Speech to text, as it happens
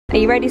Are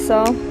you ready,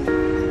 Soul?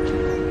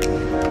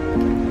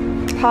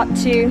 Part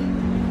 2.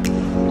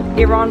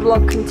 Iran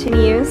vlog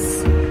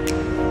continues.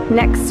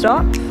 Next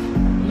stop.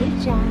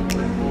 Birjand.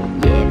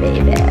 Yeah,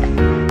 baby.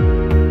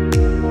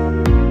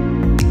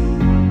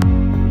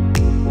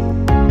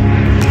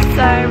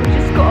 So we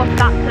just got off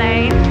that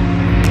plane,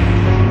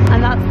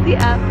 and that's the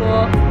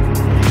airport.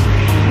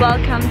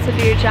 Welcome to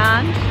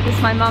Birjand. This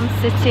is my mum's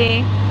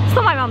city. It's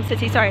not my mum's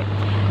city, sorry.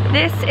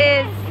 This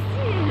is,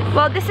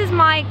 well, this is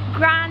my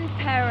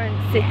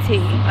grandparents' city,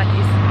 but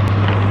it's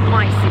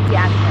my city.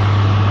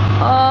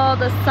 Oh,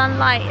 the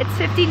sunlight. It's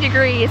 15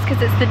 degrees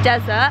because it's the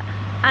desert,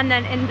 and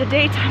then in the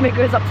daytime it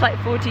goes up to like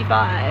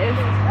 45.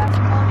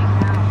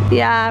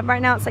 Yeah,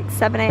 right now it's like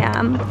 7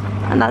 AM,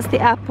 and that's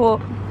the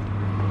airport.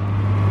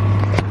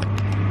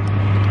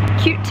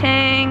 Cute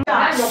thing.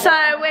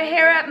 So we're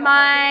here at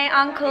my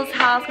uncle's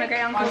house, my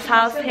great uncle's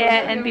house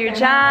here in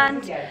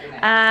Birjand,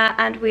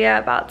 and we are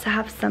about to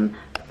have some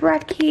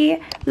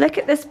brekkie. Look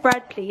at this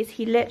bread, please.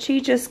 He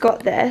literally just got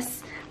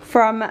this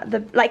from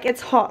the, like,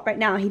 it's hot right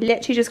now. He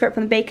literally just got it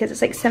from the baker's.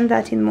 It's like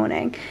 7:30 in the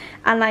morning,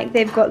 and like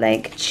they've got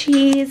like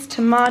cheese,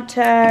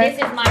 tomato. This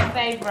is my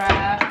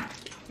favorite.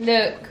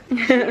 Look.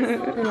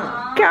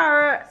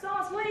 Carrot.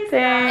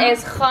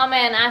 It's kham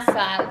and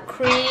asal,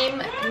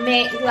 cream,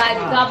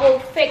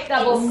 like thick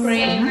double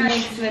cream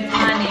mixed with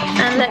honey.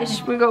 And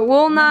look, we got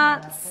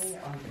walnuts.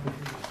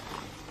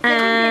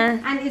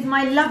 And it's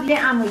my lovely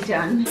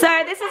Amujan.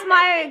 So this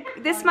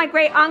is my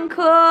great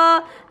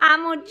uncle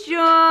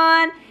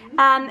Amujan.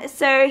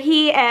 So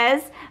he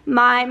is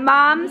my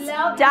mom's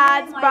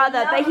dad's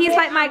brother, but he's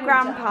like my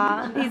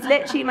grandpa. He's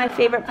literally my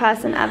favorite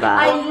person ever.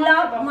 I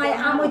love my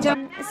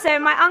Amujan. So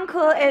my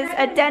uncle is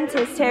a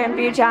dentist here in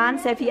Birjand.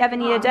 So if you ever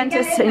need a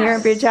dentist and you're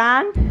in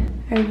Birjand,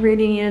 I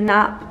really need a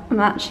nap. I'm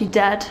actually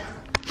dead.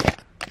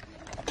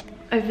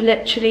 I've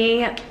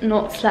literally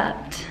not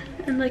slept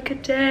in like a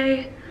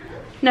day.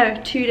 No,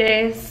 2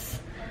 days.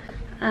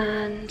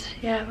 And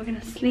yeah, we're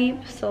gonna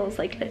sleep. Soul's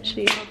like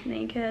literally half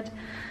naked.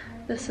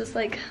 This is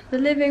like the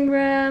living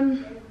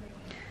room.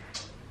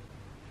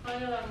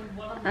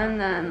 And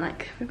then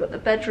like we've got the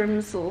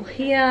bedrooms all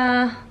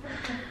here.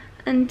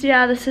 And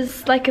yeah, this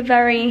is like a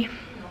very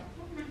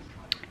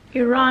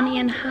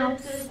Iranian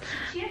house,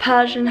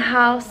 Persian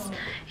house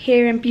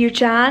here in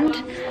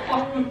Birjand.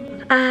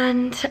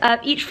 And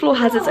each floor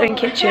has its own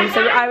kitchen.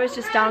 So I was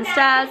just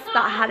downstairs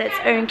that had its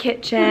own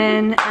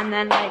kitchen, and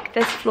then like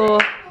this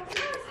floor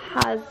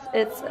has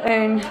its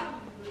own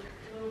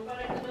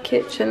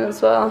kitchen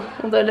as well.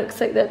 Although it looks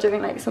like they're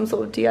doing like some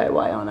sort of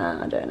DIY on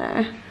it, I don't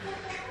know.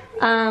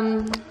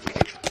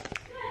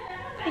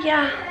 But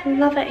yeah,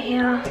 love it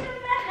here.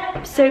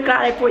 I'm so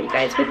glad I brought you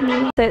guys with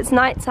me. So it's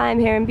night time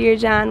here in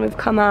Birjand. We've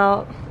come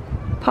out.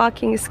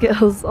 Parking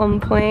skills on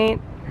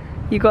point.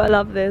 You gotta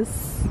love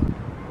this.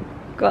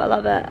 Gotta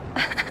love it.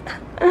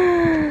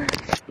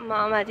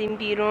 ما آمدیم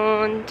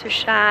بیرون تو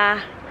شهر.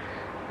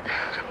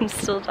 I'm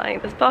still dying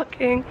of this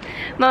parking.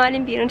 ما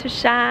آمدیم بیرون تو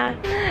شهر.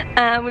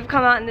 We've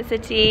come out in the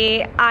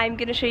city. I'm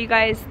gonna show you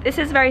guys. This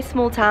is a very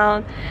small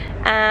town,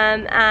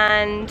 and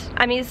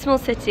I mean it's a small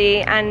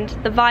city, and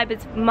the vibe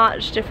is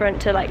much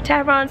different to like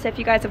Tehran. So if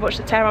you guys have watched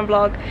the Tehran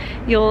vlog,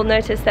 you'll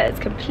notice that it's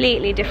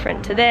completely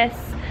different to this.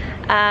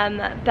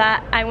 But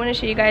I want to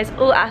show you guys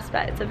all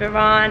aspects of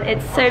Iran.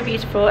 It's so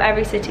beautiful.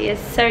 Every city is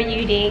so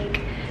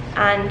unique,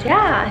 and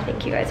yeah, I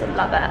think you guys will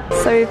love it.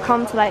 So we've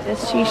come to like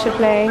this shisha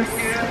place,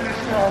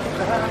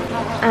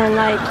 and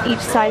like each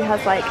side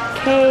has like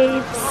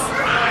caves.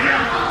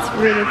 It's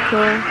really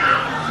cool.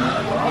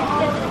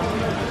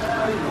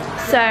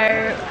 So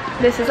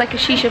this is like a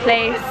shisha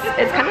place.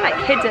 It's kind of like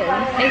hidden.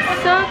 It's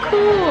so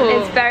cool.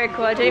 It's very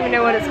cool. I don't even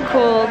know what it's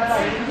called,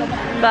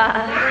 but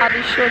I'll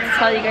be sure to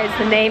tell you guys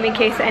the name in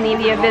case any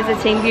of you are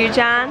visiting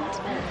Birjand.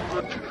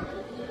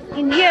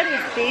 In here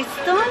is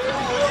Biston.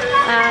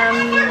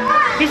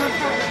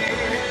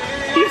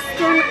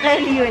 Biston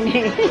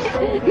Qalyuni.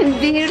 In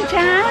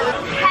Birjand.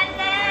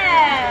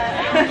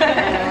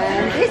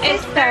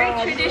 It's very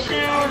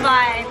traditional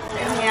vibes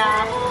in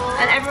here,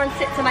 and everyone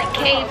sits in like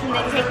caves and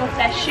they take off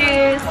their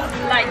shoes,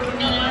 like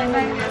me.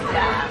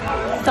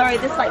 Yeah. Sorry,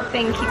 this like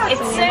thing keeps.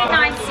 It's so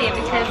nice here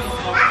because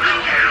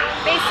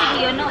basically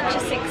you're not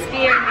just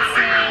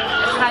experiencing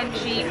a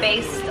country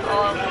based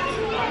on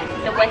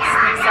the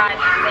western side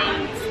of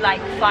things,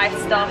 like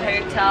 5-star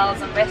hotels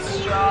and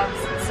restaurants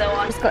and so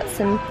on. Just got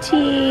some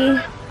tea.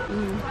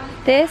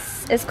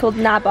 This is called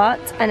nabat,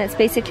 and it's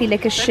basically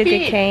like a sugar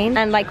cane,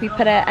 and like we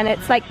put it, and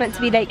it's like meant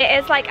to be like, it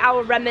is like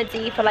our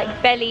remedy for like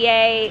belly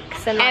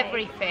aches and like,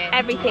 everything.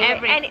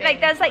 And like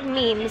there's like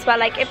memes where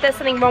like if there's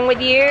something wrong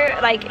with you,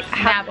 like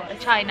Nabat,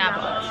 chai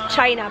nabat.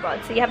 Chai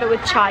nabat. So you have it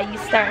with chai, you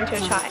stir it into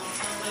a chai.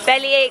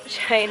 Belly ache,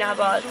 chai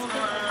nabat.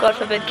 God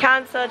forbid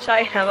cancer,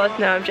 chai nabat.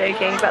 No, I'm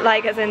joking, but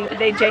like as in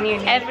they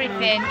genuinely.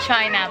 Everything,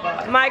 chai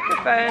nabat.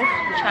 Microphone,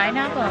 Chai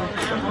nabat.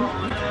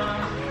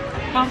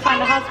 Can't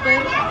find a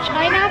husband,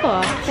 chai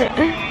nabat.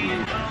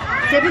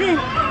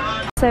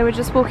 So we're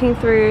just walking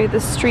through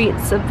the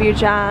streets of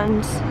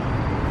Birjand,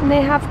 and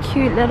they have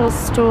cute little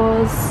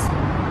stores.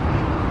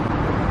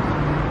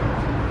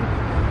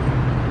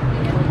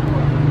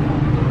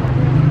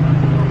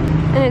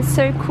 it's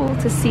so cool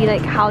to see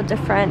like how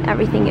different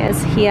everything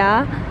is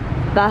here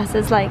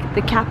versus like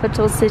the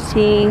capital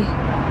city.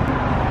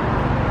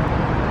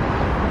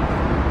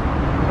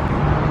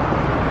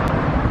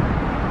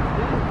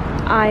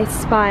 I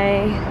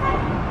spy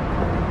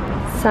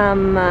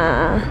some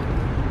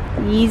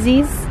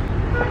Yeezys.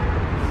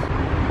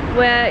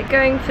 We're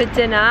going for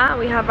dinner.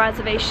 We have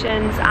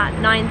reservations at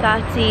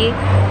 9:30.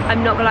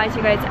 I'm not gonna lie to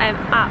you guys, I'm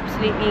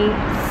absolutely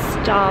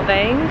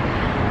starving.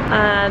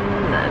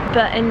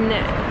 But in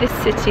this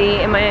city,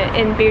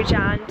 in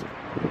Birjand,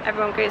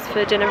 everyone goes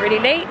for dinner really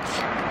late.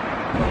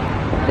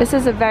 This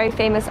is a very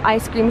famous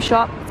ice cream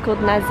shop. It's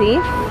called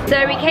Nazif. So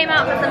we came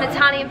out for some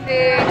Italian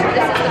food.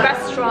 This is the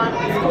restaurant.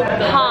 It's called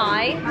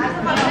Pie.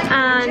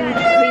 And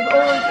we've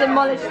all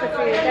demolished the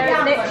food. There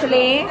is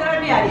literally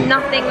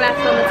nothing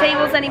left on the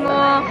tables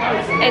anymore.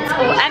 It's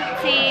all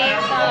empty.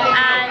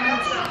 And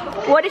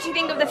what did you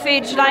think of the food?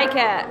 Did you like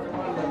it?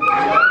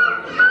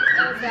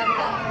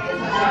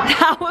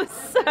 That was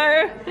so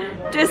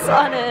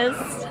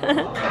dishonest.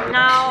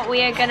 Now we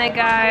are gonna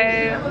go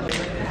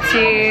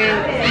to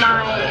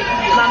my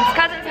mum's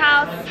cousin's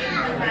house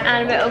and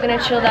we're all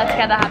gonna chill there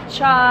together, have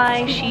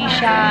chai,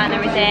 shisha and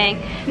everything.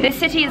 This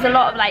city is a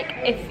lot of like,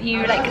 if you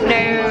like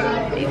know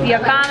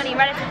your family,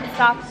 relatives and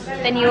stuff,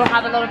 then you'll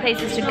have a lot of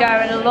places to go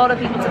and a lot of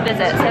people to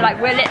visit. So like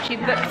we're literally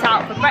booked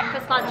out for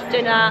breakfast, lunch,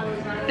 dinner,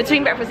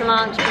 between breakfast and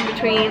lunch, and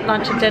between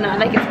lunch and dinner.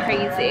 Like it's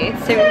crazy.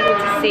 It's so cool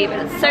to see, but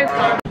it's so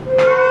fun.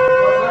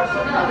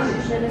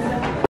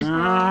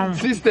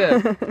 Sister.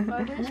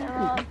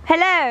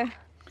 Hello.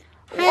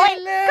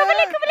 Hello.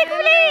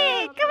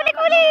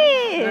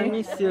 I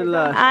miss you a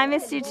lot. I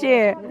missed you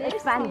too.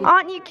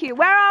 Aren't you cute?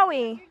 Where are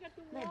we?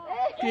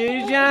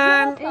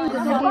 Birjand,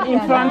 in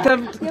front of...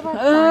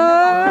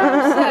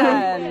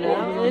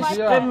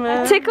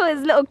 Tickle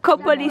his little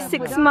couple,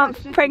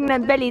 6-month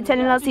pregnant belly,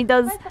 telling us he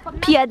does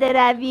piyade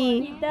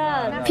ravi.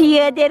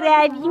 Piyade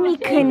ravi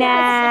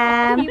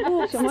mikunam.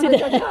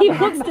 He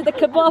walks to the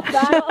kebab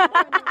now.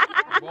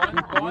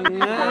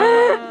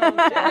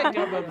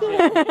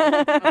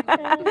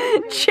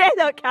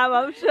 چرا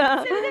کباب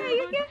شد؟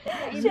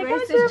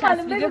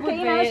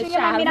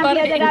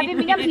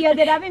 میگم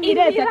پیاده روی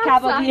میره تا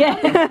کبابیه.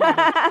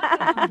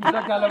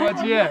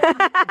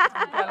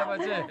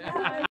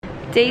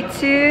 Day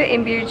 2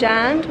 in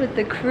Birjand with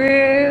the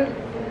crew.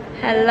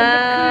 Hello.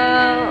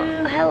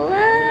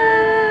 Hello.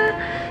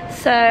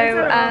 So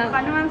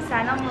خانمم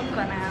سلام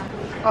میکنم.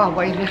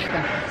 وای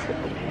ریختم.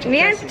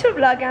 میان تو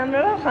بلاگم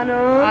رو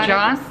خانم؟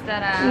 جان؟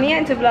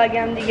 میان تو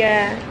بلاگم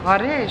دیگه.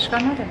 آره اشکال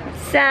نداره.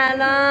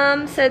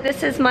 Salam. So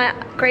this is my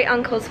great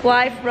uncle's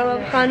wife,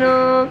 Rob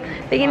Khanum.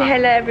 Begin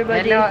hello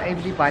everybody. Hello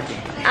everybody.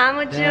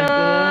 Amu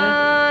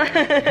John.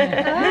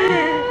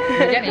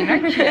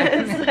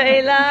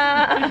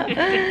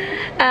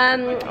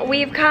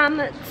 We've come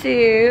to,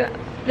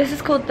 this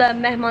is called the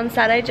Mehman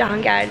Saray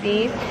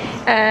Jahangardi.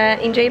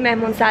 اینجا یه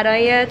مهمان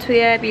سرای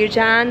توی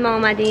بیرجند. ما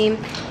اومدیم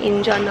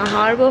اینجا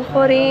نهار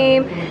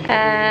بخوریم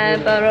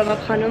با رباب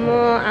خانم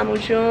و عمو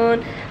جون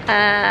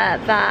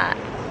و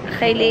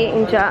خیلی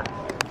اینجا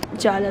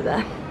جالبه.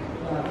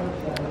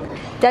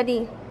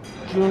 Daddy,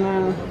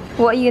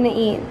 what are you gonna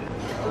eat?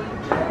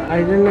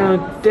 I don't know,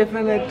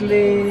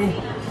 definitely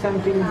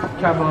something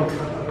kebab.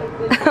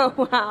 Oh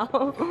wow.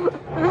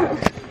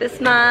 This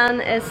man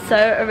is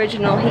so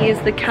original. He is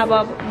the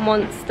kebab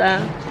monster.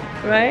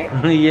 Right?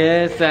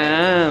 Yes, I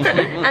am.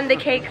 And the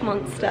cake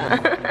monster.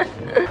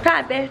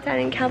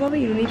 بهترین کباب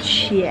ایرانی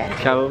چیه؟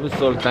 کباب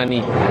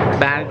سلطانی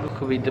برگ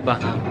کوبیده با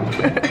هم.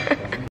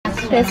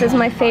 This is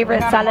my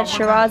favorite salad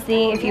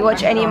Shirazi. If you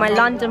watch any of my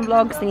London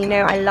vlogs, then you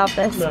know I love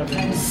this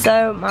so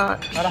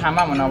much.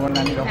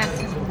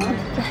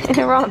 In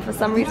Iran, for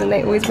some reason,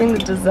 they always bring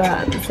the dessert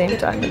at the same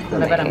time.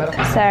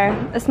 So,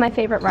 this is my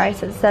favorite rice.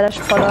 It's Zelash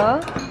Polo.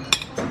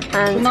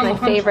 And my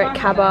favorite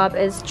kebab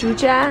is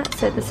juja.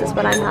 So this is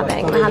what I'm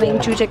having. I'm having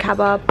juja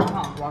kebab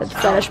with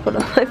Zelash Polo.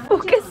 My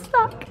fork is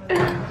stuck.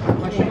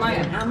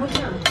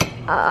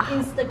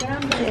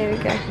 There we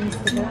go.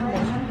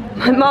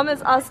 My mom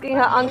is asking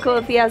her uncle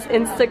if he has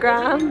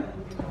Instagram.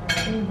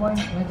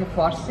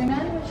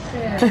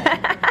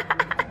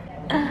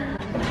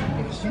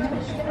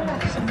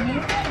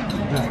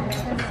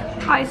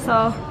 Hi,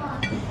 Saul.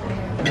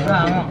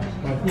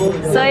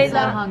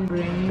 Soila.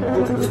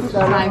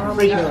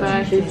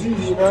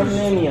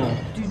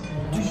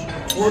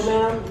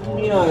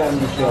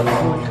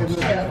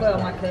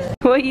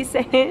 What are you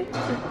saying?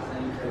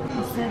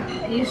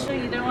 Are you sure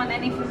you don't want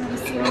anything from the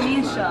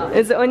souvenir shop?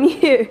 Is it on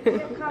you?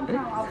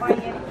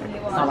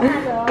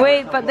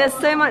 Wait, but there's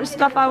so much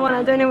stuff I want.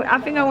 I don't know. I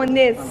think I want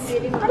this.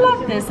 I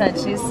love this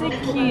actually. It's so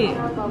cute.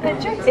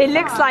 It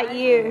looks like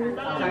you.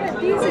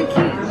 These are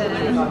cute though.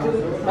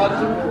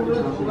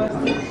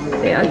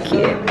 They are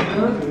cute.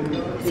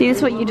 See, this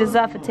is what you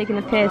deserve for taking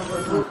a piss.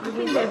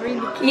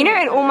 You know,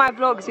 in all my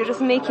vlogs, you're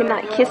just making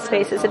that kiss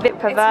face. It's a bit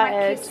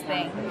perverted. It's my kiss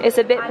thing. It's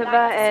a bit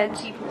perverted.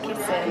 People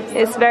kisses.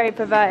 It's very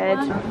perverted.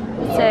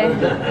 latte.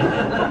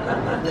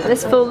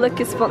 This full look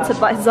is sponsored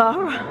by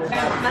Zara.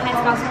 My hair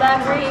smells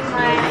Burberry.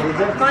 My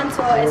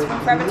mantle is from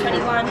Forever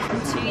 21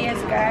 from 2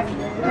 years ago.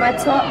 My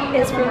top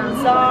is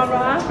from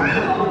Zara,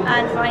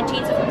 and my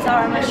jeans are from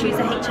Zara, and my shoes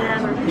are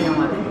H&M.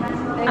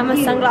 And my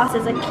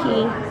sunglasses are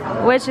Key.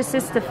 Where's your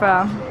sister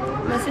from?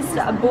 My sister,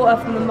 I bought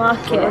her from the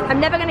market. I'm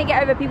never gonna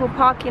get over people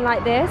parking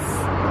like this.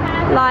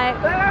 Like,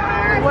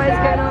 what is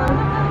going on?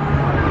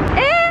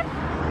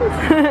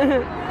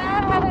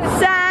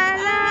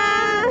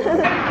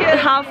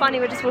 How funny,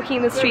 we're just walking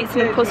in the streets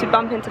and of course we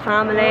bump into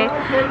family.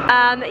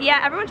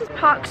 Yeah, everyone just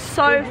parks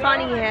so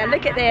funny here.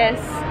 Look at this.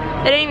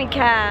 They don't even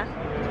care.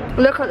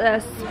 Look at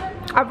this.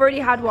 I've already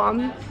had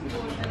one,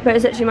 but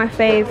it's actually my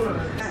fave.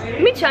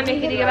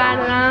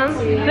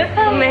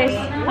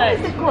 What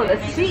is it called? A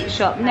sweet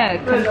shop? No,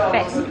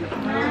 confetti.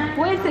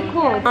 What is it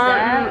called,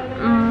 Sarah?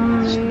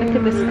 Look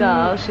at this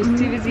girl. She's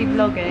too busy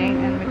vlogging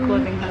and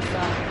recording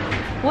herself.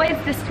 What is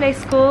this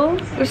place called?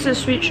 This is a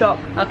sweet shop.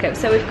 Okay,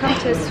 so we've come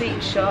to a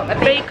sweet shop. A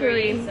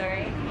bakery,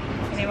 sorry,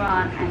 in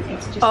Iran, and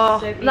it's just so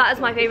beautiful. That is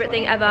my favourite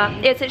thing ever.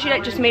 It's actually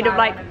like just made of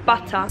like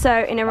butter. So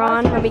in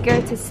Iran, when we go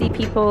to see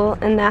people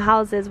in their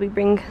houses, we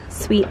bring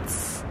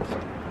sweets.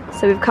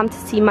 So we've come to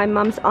see my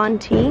mum's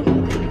auntie.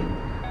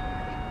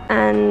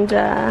 And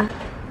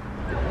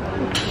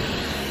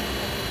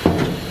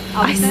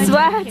I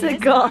swear to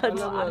God. I'm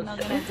not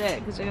gonna do it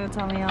because you're gonna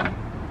tell me off.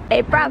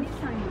 Hey bruv.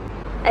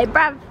 Hey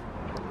bruv.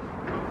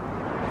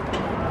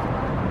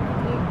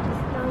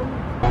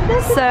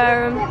 So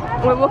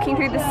we're walking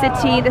through the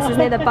city. This is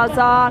near the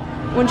bazaar.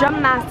 اونجا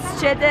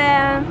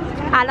مسجده.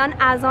 الان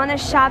اذان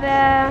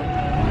شبه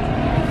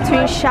تو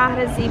این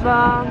شهر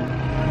زیبا.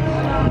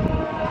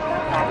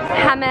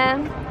 همه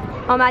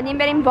آمدیم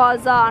بریم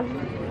بازار.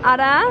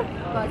 آره؟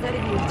 بازار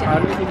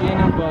بیرجند.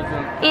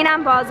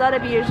 اینم بازار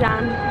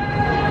بیرجند.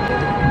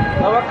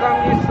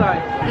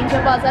 اینجا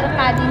بازار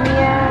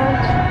قدیمیه.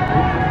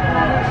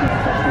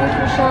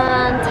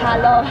 میفروشن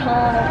طلا،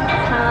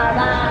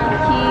 کمربند،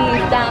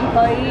 کیف،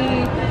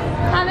 دمپایی،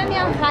 همه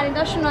میان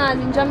خریداشون رو از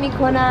اینجا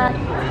میکنن.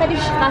 خیلی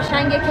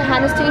قشنگه که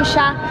هنوز تو این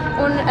شهر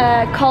اون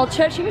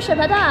کالچر چی میشه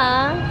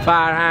پدر؟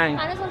 فرهنگ.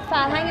 هنوز اون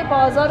فرهنگ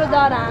بازار رو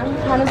دارن.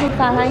 هنوز اون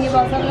فرهنگ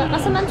بازار رو دارن.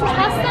 اصلا من توش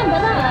هستم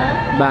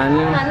پدر.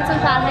 بله. هنوز اون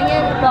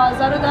فرهنگ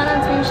بازار رو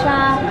دارن تو این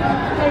شهر.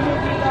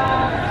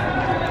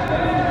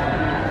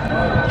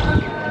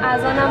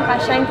 اذانم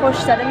قشنگ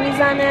پشت داره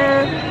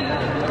میزنه.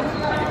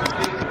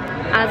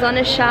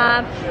 اذان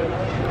شب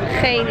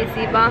خیلی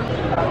زیبا.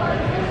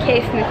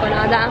 کیف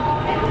میکنه آدم.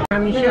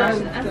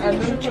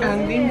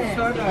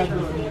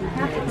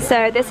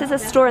 So this is a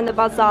store in the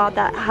bazaar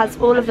that has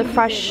all of the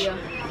fresh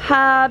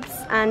herbs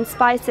and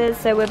spices.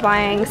 So we're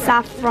buying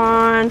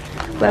saffron,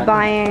 we're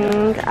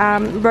buying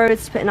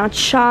rose to put in our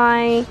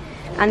chai,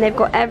 and they've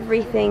got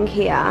everything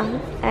here.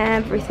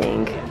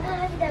 Everything.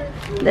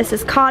 This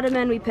is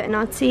cardamom we put in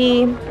our tea.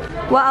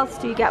 What else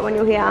do you get when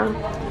you're here?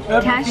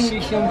 Cash.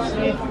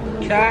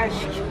 Cash.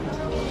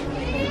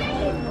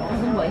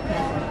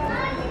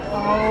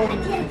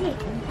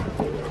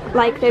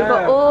 Like they've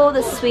got all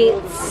the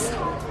sweets.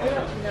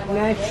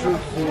 Natural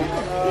food.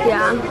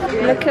 Yeah,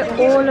 look at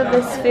all of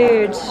this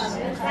food.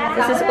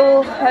 This is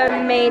all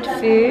homemade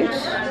food.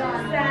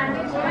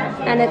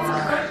 And it's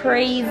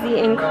crazy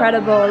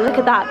incredible. Look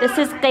at that. This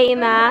is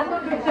qeema.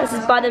 This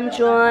is badam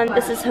jawn.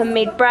 This is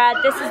homemade bread.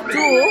 This is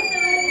dool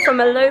from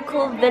a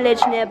local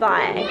village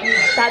nearby.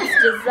 That's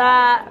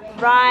dessert,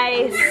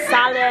 rice,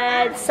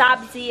 salad,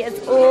 sabzi.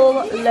 It's all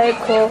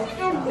local,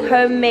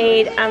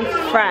 homemade and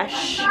fresh.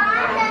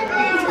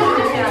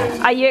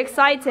 Are you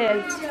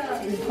excited?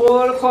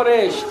 Full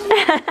خورشت.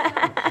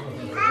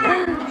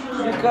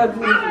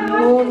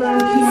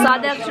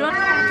 Sadek Jun,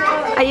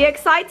 are you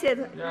excited?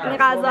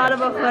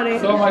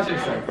 So much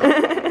excited.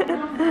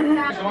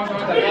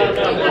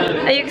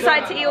 Are you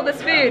excited to eat all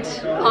this food?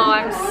 Oh,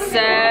 I'm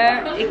so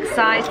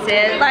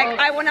excited. Like,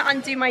 I want to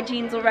undo my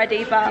jeans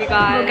already, but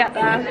we'll get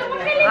there.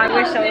 I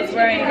wish I was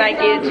wearing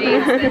baggy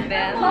jeans in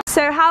there.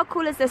 So how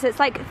cool is this?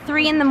 It's like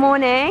 3 in the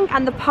morning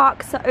and the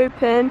parks are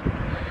open.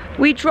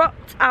 We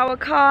dropped our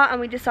car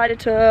and we decided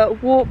to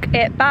walk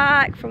it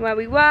back from where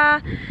we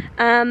were.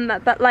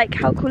 But like,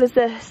 how cool is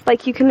this?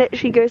 Like, you can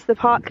literally go to the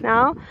park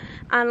now,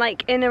 and like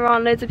in Iran,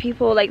 loads of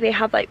people, like, they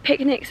have like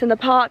picnics in the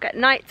park at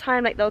night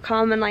time. Like, they'll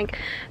come and like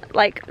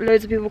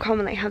loads of people come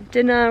and like have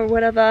dinner or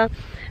whatever.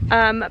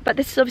 But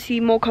this is obviously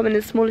more common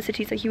in smaller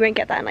cities. Like, you won't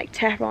get that in like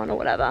Tehran or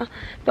whatever.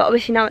 But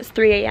obviously now it's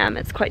 3 AM,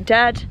 it's quite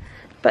dead.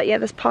 But yeah,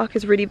 this park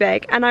is really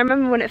big. And I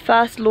remember when it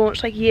first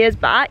launched like years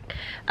back,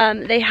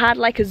 they had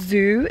like a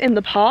zoo in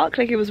the park.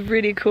 Like, it was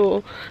really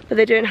cool, but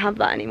they don't have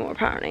that anymore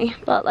apparently.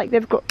 But like,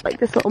 they've got like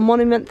this little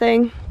monument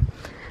thing.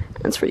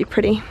 It's really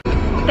pretty.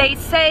 They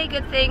say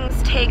good things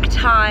take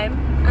time,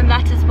 and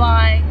that is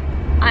why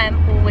I am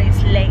always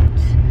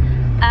late.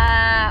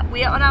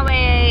 We are on our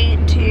way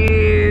to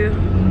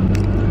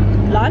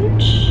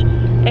lunch.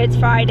 It's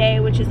Friday,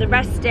 which is a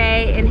rest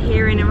day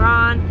here in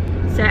Iran.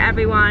 So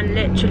everyone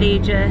literally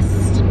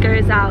just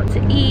goes out to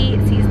eat,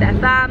 sees their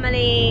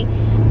family.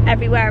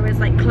 Everywhere is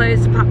like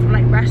closed apart from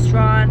like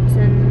restaurants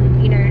and,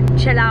 you know,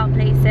 chill out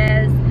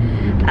places.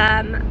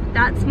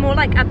 That's more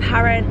like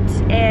apparent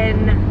in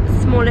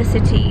smaller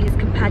cities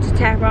compared to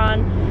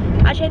Tehran.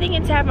 Actually, I think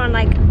in Tehran,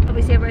 like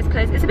obviously everywhere's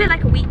closed. It's a bit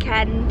like a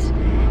weekend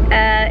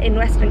in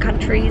Western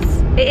countries.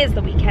 It is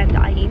the weekend,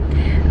 i.e.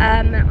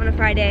 On a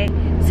Friday.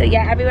 So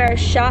yeah, everywhere is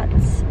shut.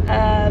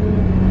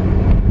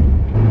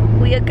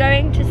 We are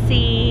going to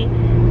see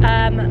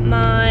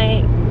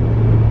my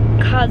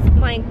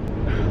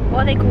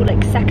what are they called,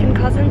 like second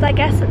cousins, I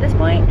guess, at this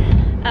point.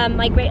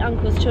 My great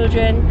uncle's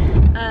children,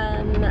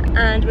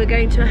 and we're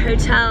going to a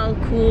hotel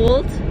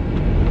called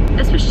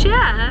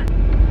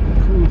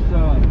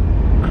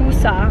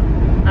Kusa.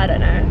 I don't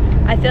know.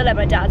 I feel like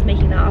my dad's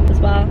making that up as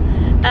well.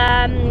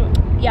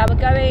 Yeah, we're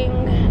going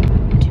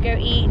to go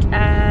eat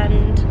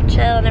and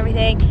chill and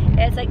everything.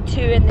 It's like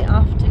 2 in the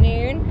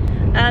afternoon.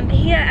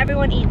 Here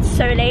everyone eats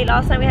so late.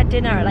 Last night we had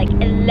dinner at like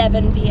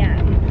 11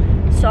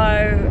 p.m. So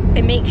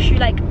it makes you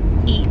like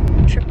eat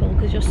triple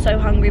because you're so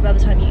hungry by the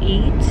time you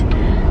eat.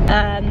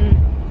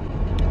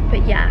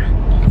 But yeah,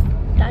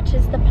 that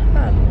is the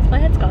plan. Is my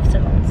headscarf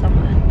still on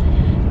somewhere?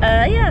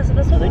 Yeah, so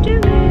that's what we're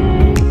doing.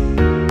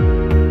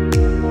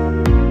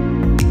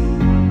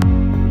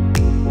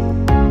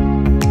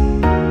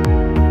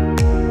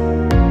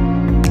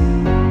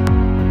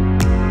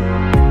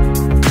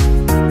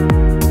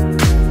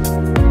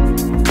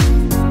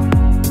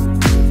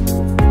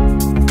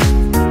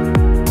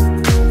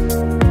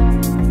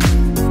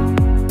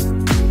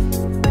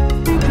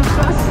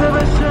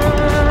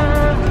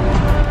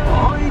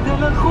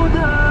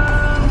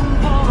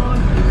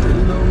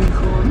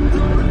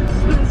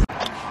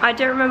 I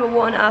don't remember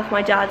what on earth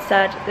my dad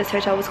said this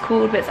hotel was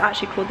called, but it's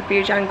actually called the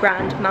Birjand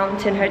Grand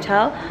Mountain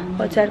Hotel.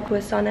 Hotel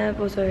Koistane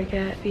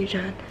Bozorge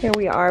Birjand. Here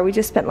we are. We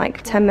just spent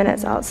like 10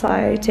 minutes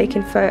outside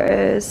taking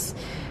photos,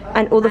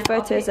 and all the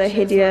photos are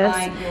hideous.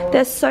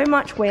 There's so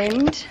much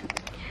wind.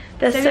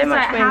 There's so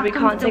much wind, we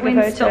can't take a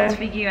photo. Stopped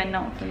for you and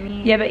not for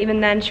me. Yeah, but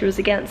even then she was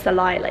against the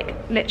light. Like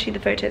literally the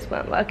photos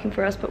weren't working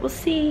for us, but we'll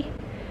see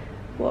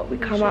what we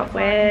come up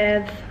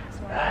with.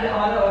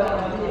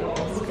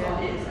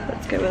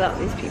 Let's go without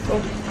these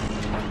people.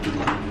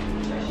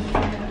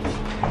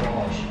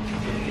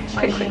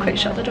 Quick,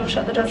 shut the door,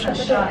 shut the door, shut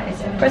the door.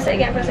 Press it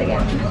again, press it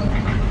again.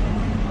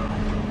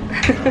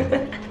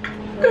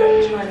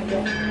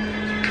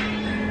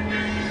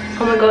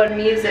 Oh my god,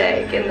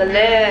 music in the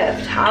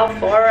lift, how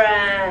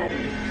foreign.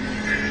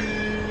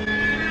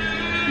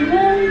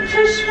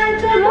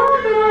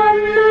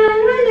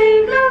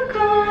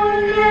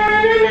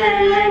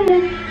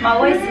 My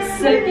voice is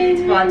so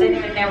beautiful, I don't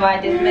even know why I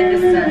did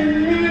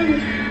medicine.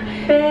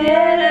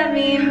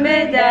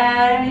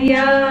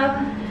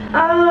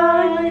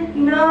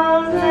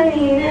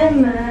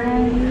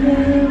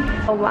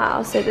 Oh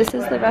wow, so this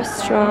is the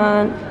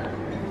restaurant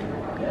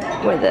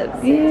with a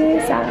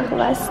view.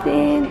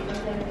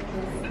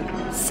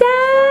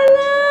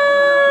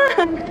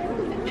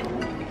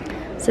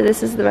 So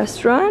this is the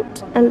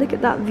restaurant, and look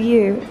at that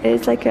view.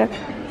 It's like a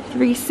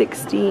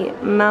 360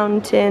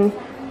 mountain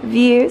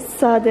view.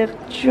 Sadiq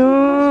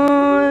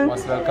Jun.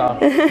 Most welcome.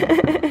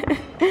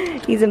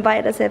 He's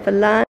invited us here for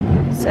lunch.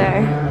 So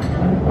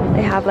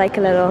they have like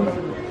a little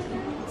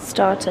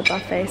starter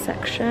buffet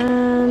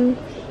section.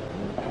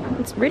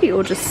 It's really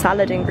all just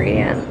salad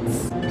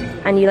ingredients,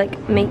 and you like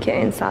make your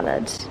own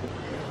salad.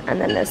 And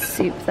then there's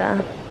soup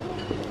there.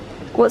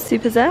 What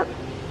soup is it?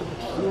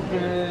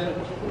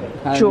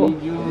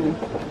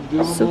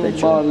 Super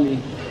barley.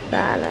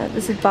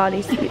 This is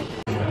barley soup.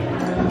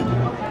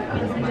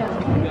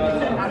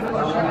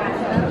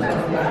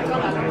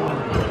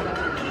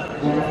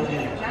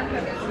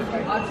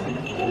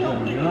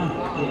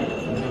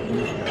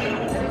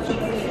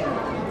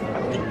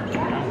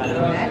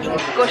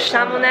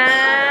 گشتمونه،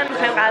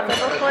 میخوایم غذا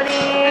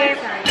بخوریم.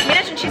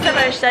 میره چون چی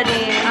سفارش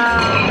دادیم؟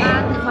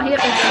 من ماهی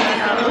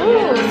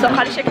قزل.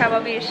 سرخالیش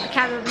کبابیش.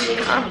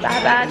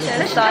 بعد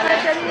چه ساله.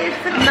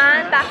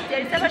 من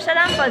بختیاری سفارش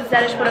دادم با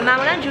زرش پلو.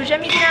 معمولا جوجه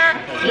میگیرم.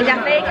 این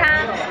دفعه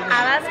یکم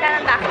عوض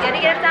کردم،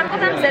 بختیاری گرفتم.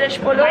 گفتم زرش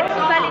پلو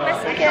ولی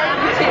مثل که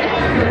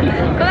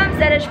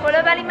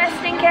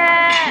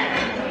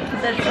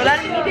زرش پلو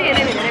رو میده یا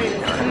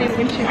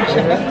نمیدونیم چی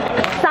میشه.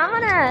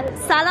 سامانه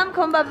سلام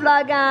کن با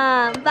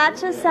ولاگم.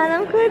 بچه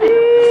سلام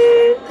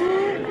کنید.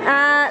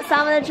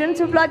 سامانه جون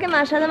تو ولاگ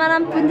مشهد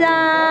منم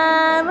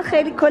بودن،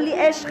 خیلی کلی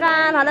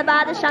عشقن. حالا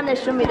بعدش هم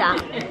نشون میدم.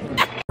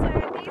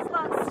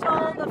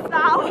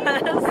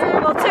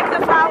 We'll took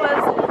the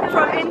flowers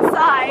from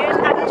inside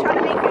and they're trying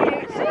to make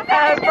it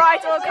a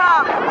bridal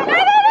car.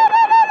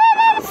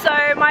 So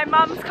my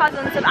mum's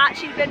cousins have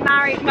actually been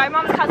married. My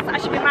mum's cousins have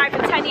actually been married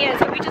for 10 years.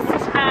 So we just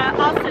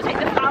asked her to take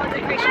the flower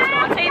decorations from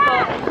our table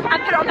and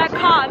put it on their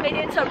car and made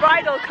it into a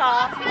bridal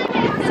car.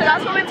 So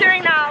that's what we're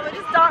doing now. We're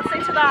just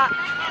dancing to that.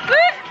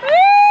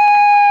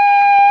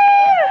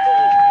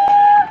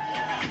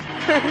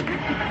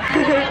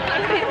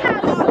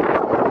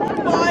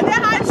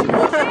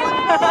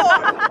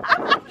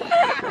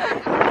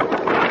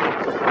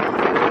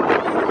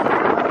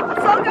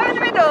 So go in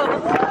the middle.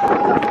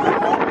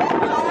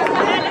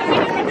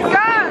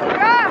 Go.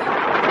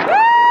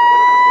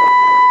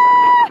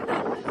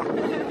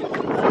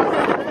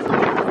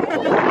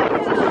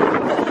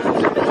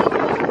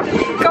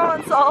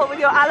 parasol with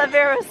your aloe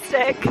vera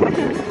stick.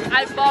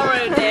 I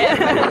borrowed it.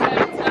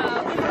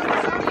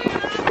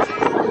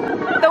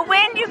 The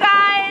wind, you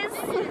guys.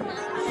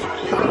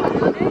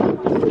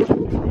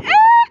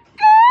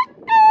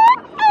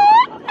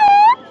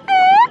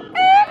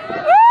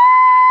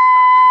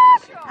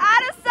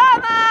 Out of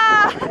summer.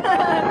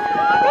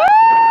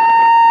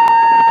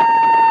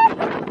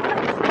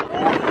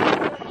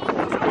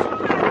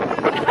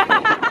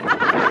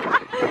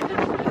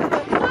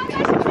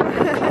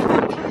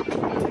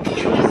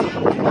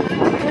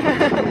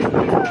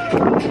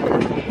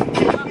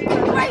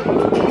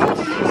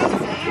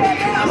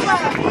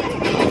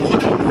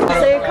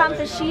 So you come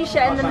to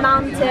Shisha in the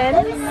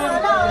mountains.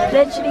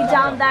 Literally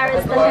down there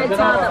is the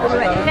hotel that we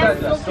were in.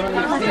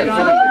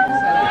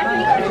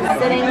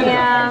 Sitting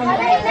here.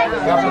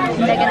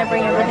 They're gonna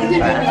bring everything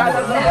for us.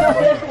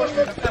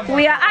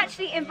 We are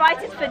actually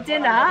invited for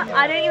dinner.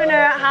 I don't even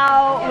know how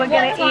we're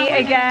gonna eat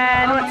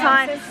again, what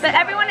time. But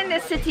everyone in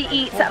this city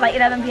eats at like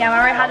 11 PM. I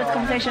already had this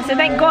conversation. So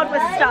thank God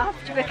we're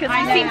stuffed because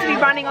we seem to be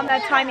running on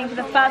their timing for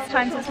the first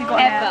time since we got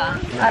here.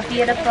 Our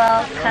beautiful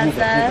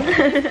cousin.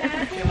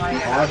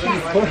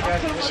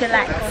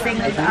 Chillaxing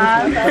with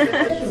us.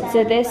 So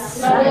this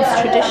is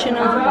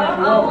traditional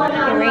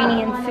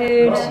Iranian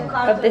food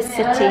of this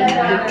city.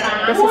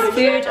 This is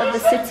food of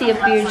the city of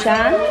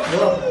Birjand.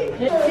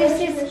 This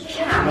is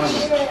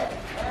kashk.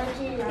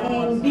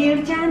 In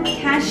Birjand,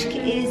 kashk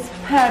is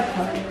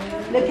purple.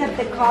 Look at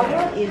the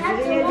color, it's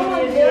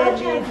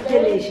really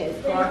delicious.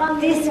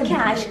 This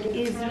kashk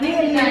is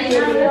really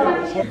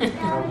delicious.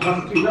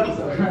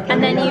 And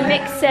then you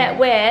mix it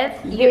with,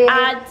 you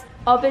add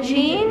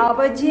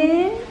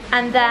aubergine,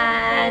 and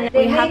then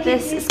we have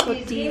this, it's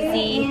called DZ.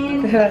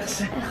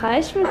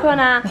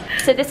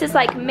 So this is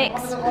like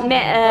mixed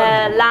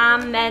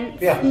lamb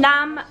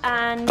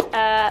and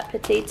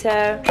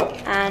potato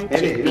and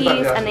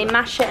chickpeas, and they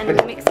mash it and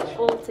they mix it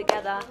all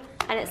together.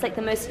 And it's like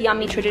the most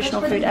yummy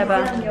traditional food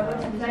ever.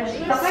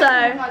 So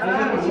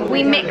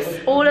we mix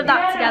all of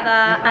that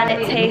together and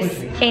it tastes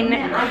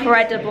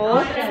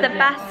incredible. It's the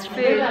best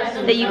food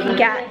that you can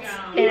get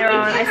in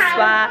Iran, I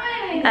swear.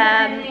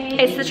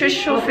 It's the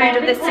traditional food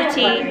of the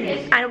city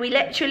and we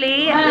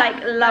literally like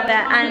love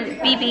it. And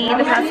Bibi,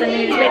 the person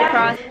who's made it for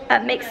us,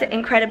 makes it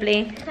incredibly.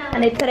 And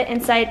they put it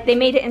inside, they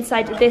made it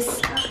inside this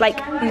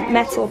like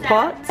metal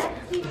pot.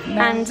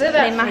 And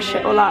they mash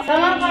it all up.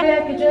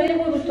 Everything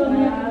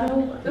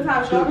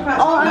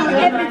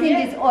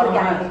is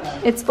organic.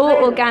 It's all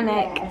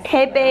organic.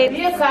 Hey babe.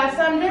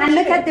 And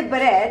look at the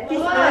bread. This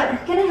bread.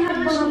 Can I have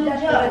one of that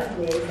bread,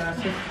 please?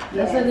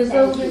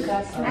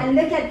 And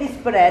look at this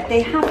bread.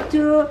 They have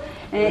to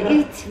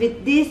eat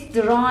with this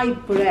dry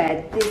bread.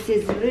 This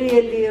is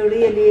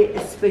really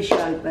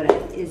special bread.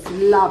 It's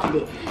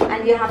lovely.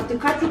 And you have to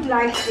cut it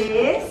like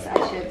this.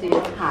 I'll show you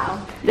how.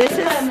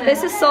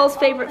 This is Sol's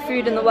favorite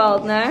food in the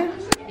world, no?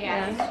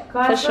 Yeah.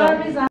 For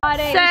sure.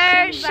 So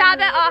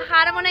شب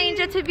آخرمون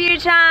اینجا تو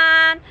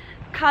بیرجند.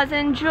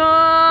 کازن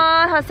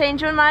جون، حسین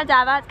جون ما رو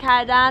دعوت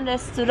کردن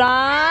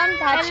رستوران.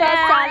 بچه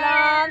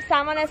سلام،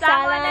 سامان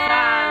سلام،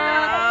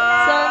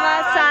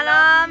 سوما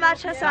سلام،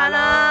 بچه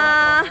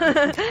سلام.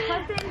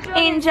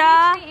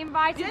 اینجا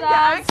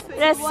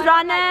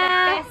رستوران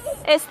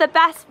It's the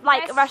best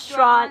like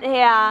restaurant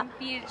here.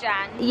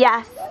 Birjand.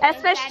 Yes.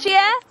 اسمش چیه؟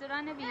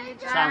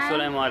 شمس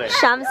الاماره.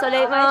 شمس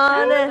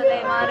الاماره.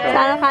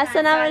 سلام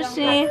خسته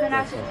نباشی.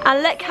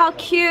 And look how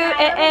cute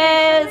it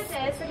is.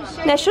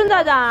 نشون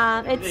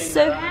دادم. It's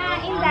so.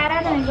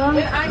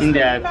 این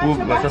در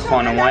کوب واسه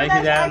خانمایی که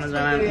در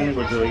میزنن، اون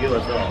بزرگی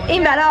واسه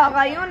این برای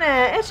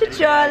آقایونه. چه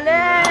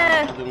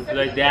جالب. اون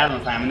در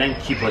میفهمیدن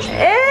کی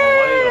باشه.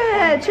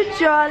 چه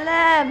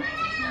جالب.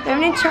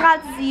 ببینید چقدر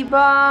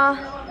زیبا.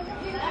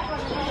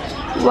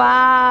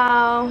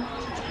 Wow.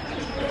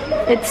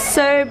 It's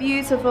so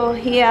beautiful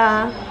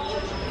here.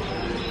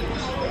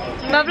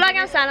 با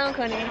ولاگم سلام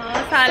کنیم.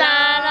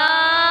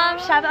 سلام.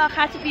 شب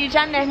آخر تو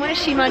بیرجند مهمون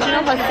شیما جون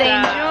و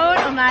حسین جون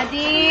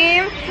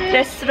اومدیم.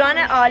 رستوران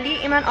عالی.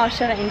 این من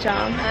عاشق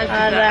اینجام.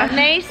 آره.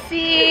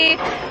 مرسی.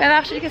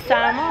 ببخشید که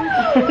سرما.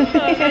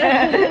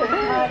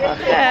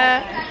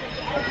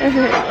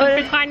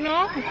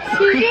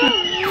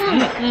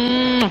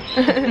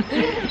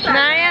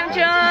 مریم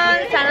جون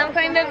سلام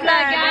کنیم به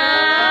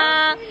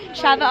ولاگم.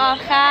 شب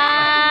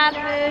آخر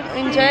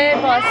اینجا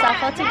با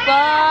صفات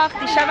باغ.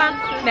 دیشبم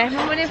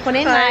مهمون بودیم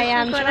خونه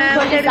مریم جون،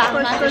 کلی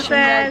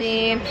زحمتشون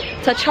دادیم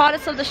تا 4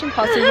 صبح داشتیم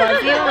پاسور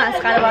بازی و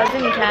مسخره بازی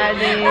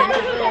میکردیم.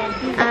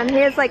 And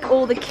here's like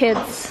all the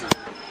kids.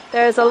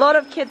 There's a lot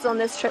of kids on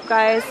this trip,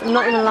 guys. I'm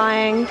not even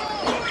lying.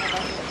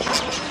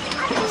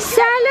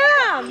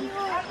 سلام.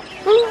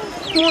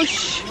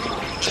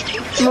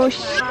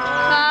 موش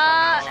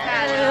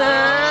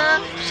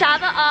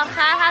شب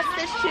آخر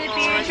هستش توی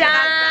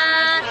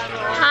بیرجند.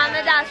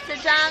 همه دست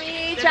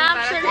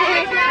جمع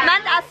شدیم. من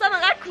دستم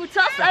انقدر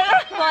کوتاست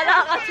بالا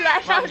آقا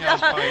طولشم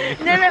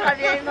نمیخواد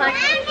بیاییم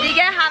پایین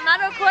دیگه. همه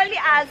رو کلی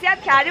اذیت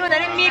کردیم و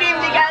داریم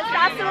میریم دیگه. از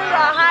دستمون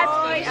راحت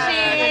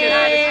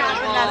میشیم.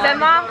 به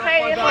ما هم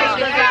خیلی خوش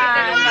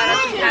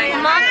گذشت.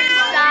 ما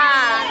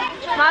بیشتر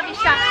ما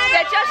بیشتر به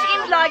جاش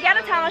این بلاگر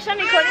رو تماشا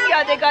میکنیم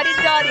یادگاری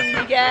داریم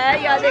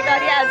دیگه،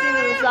 یادگاری از این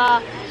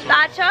روزا.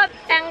 بچه ها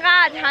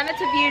انقدر همه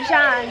تو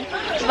بیرجند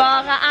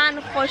واقعا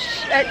خوش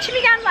چی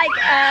میگن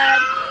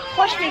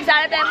خوش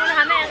میگذره بهمون،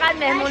 همه انقدر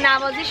مهمون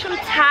نوازیشون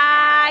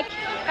تک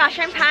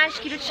قشنگ 5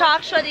 کیلو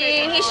چاق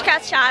شدیم، هیچ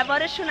کس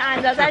شلوارشون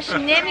اندازش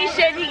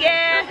نمیشه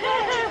دیگه،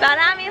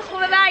 برای همین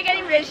خوبه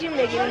برگردیم رژیم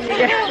بگیریم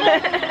دیگه.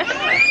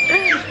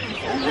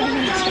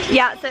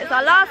 Yeah, so it's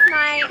our last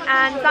night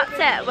and that's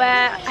it.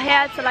 We're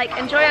here to like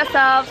enjoy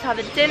ourselves, have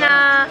a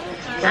dinner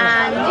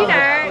and you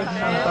know,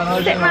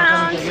 sit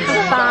around,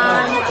 have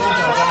fun.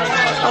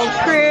 Old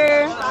crew.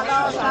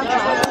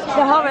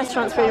 The whole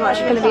restaurant's pretty much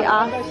going to be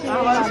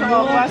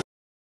us.